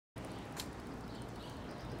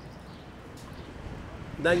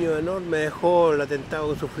Daño enorme dejó el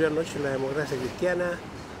atentado que sufrió anoche la democracia cristiana.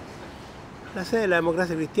 La sede de la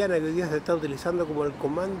democracia cristiana que hoy día se está utilizando como el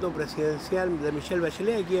comando presidencial de Michelle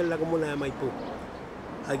Bachelet aquí en la comuna de Maipú.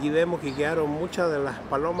 Aquí vemos que quedaron muchas de las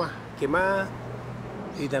palomas quemadas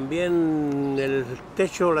y también el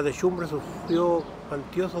techo, la techumbre sufrió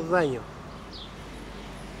cuantiosos daños.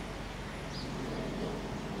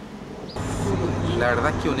 La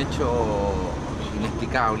verdad es que un hecho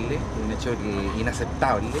inexplicable, un hecho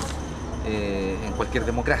inaceptable en cualquier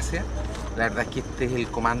democracia. La verdad es que este es el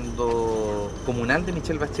comando comunal de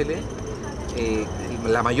Michelle Bachelet.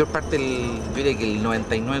 La mayor parte, yo diría que el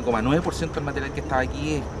 99,9% del material que estaba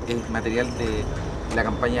aquí es material de la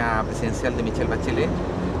campaña presidencial de Michelle Bachelet.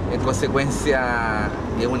 En consecuencia,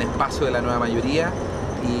 es un espacio de la nueva mayoría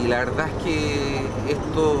y la verdad es que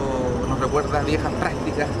esto nos recuerda viejas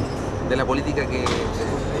prácticas de la política que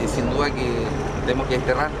sin duda que tenemos que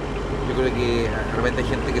desterrar. Yo creo que de repente hay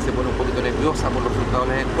gente que se pone un poquito nerviosa por los resultados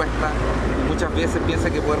de las encuestas y muchas veces piensa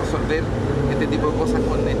que puede resolver este tipo de cosas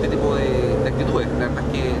con este tipo de actitudes. La verdad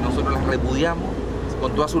es que nosotros las repudiamos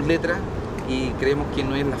con todas sus letras y creemos que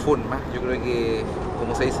no es la forma. Yo creo que,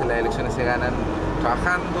 como se dice, las elecciones se ganan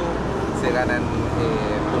trabajando, se ganan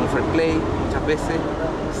con un fair play. Muchas veces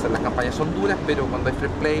las campañas son duras, pero cuando hay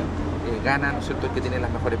fair play gana, ¿no es cierto?, el que tiene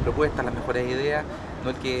las mejores propuestas, las mejores ideas,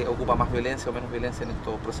 no el que ocupa más violencia o menos violencia en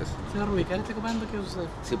estos procesos. ¿Se va a reubicar este comando? ¿Qué va a suceder?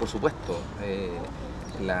 Sí, por supuesto.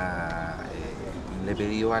 Le he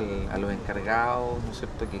pedido a los encargados, ¿no es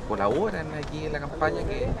cierto?, que colaboren aquí en la campaña,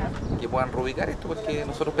 que puedan reubicar esto, porque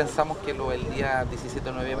nosotros pensamos que el día 17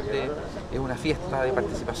 de noviembre es una fiesta de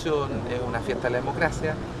participación, es una fiesta de la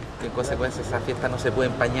democracia, y en consecuencia esa fiesta no se puede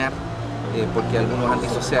empañar porque algunos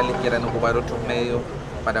antisociales quieran ocupar otros medios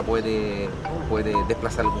para poder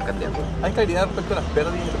desplazar algún candidato. ¿Hay claridad respecto a las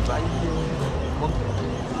pérdidas y los daños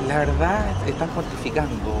que La verdad, están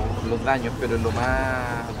cuantificando los daños, pero lo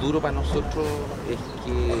más duro para nosotros es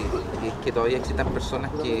que todavía existan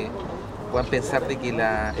personas que puedan pensar de que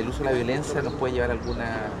el uso de la violencia nos puede llevar a algún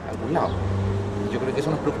lado. Yo creo que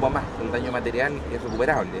eso nos preocupa más. El daño material es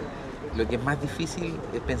recuperable. Lo que es más difícil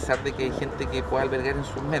es pensar de que hay gente que pueda albergar en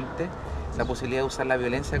su mente la posibilidad de usar la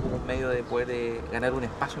violencia como un medio de poder ganar un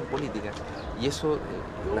espacio en política. Y eso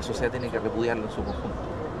la sociedad tiene que repudiarlo en su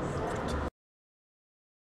conjunto.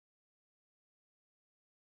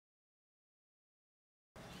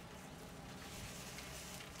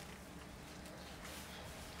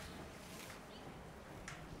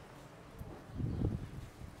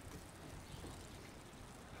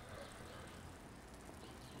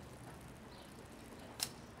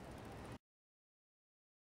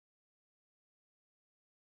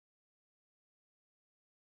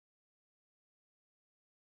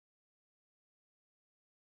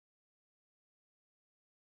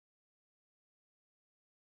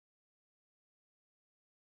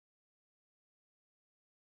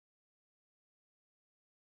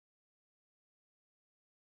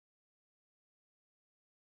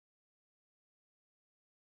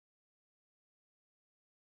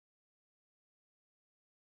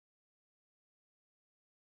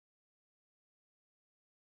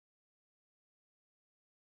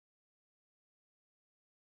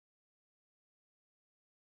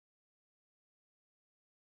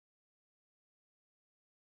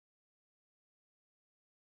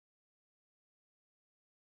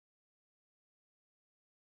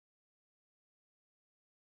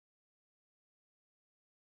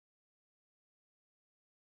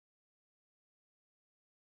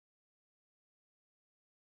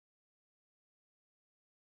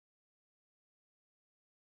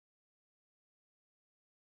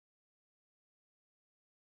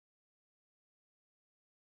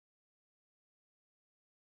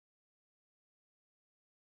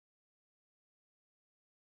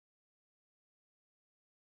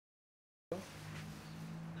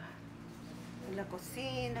 En la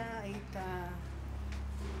cocina, ahí está.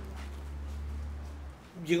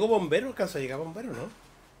 ¿Llegó bombero? ¿Alcanza a llegar bombero, no?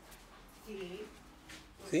 Sí.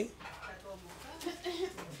 ¿Sí? Está todo mojado.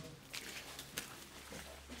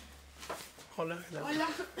 Hola. Hola.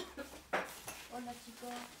 Hola, chicos.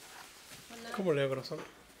 Hola. ¿Cómo le va, corazón?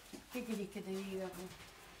 ¿Qué querés que te diga?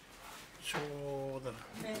 Pues? Chuta.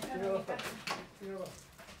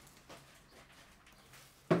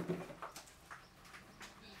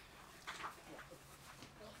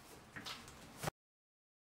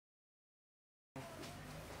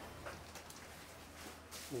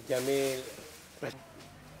 Llamé.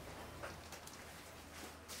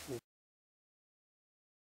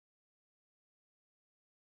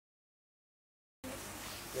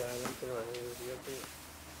 Ya, no te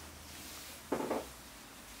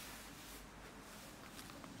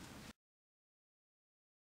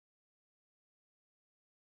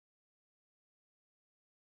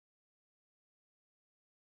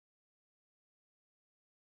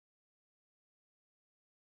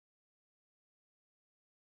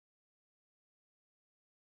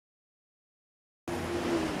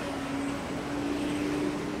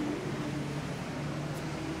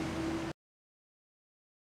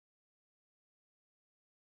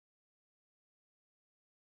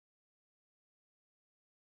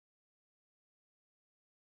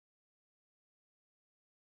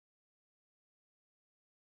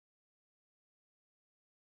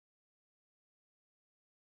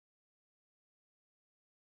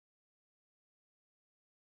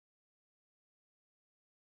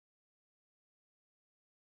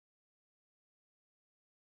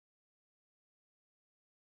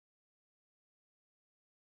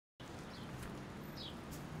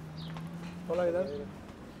Hola, ¿qué tal?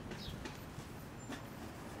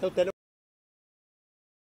 ¿Está usted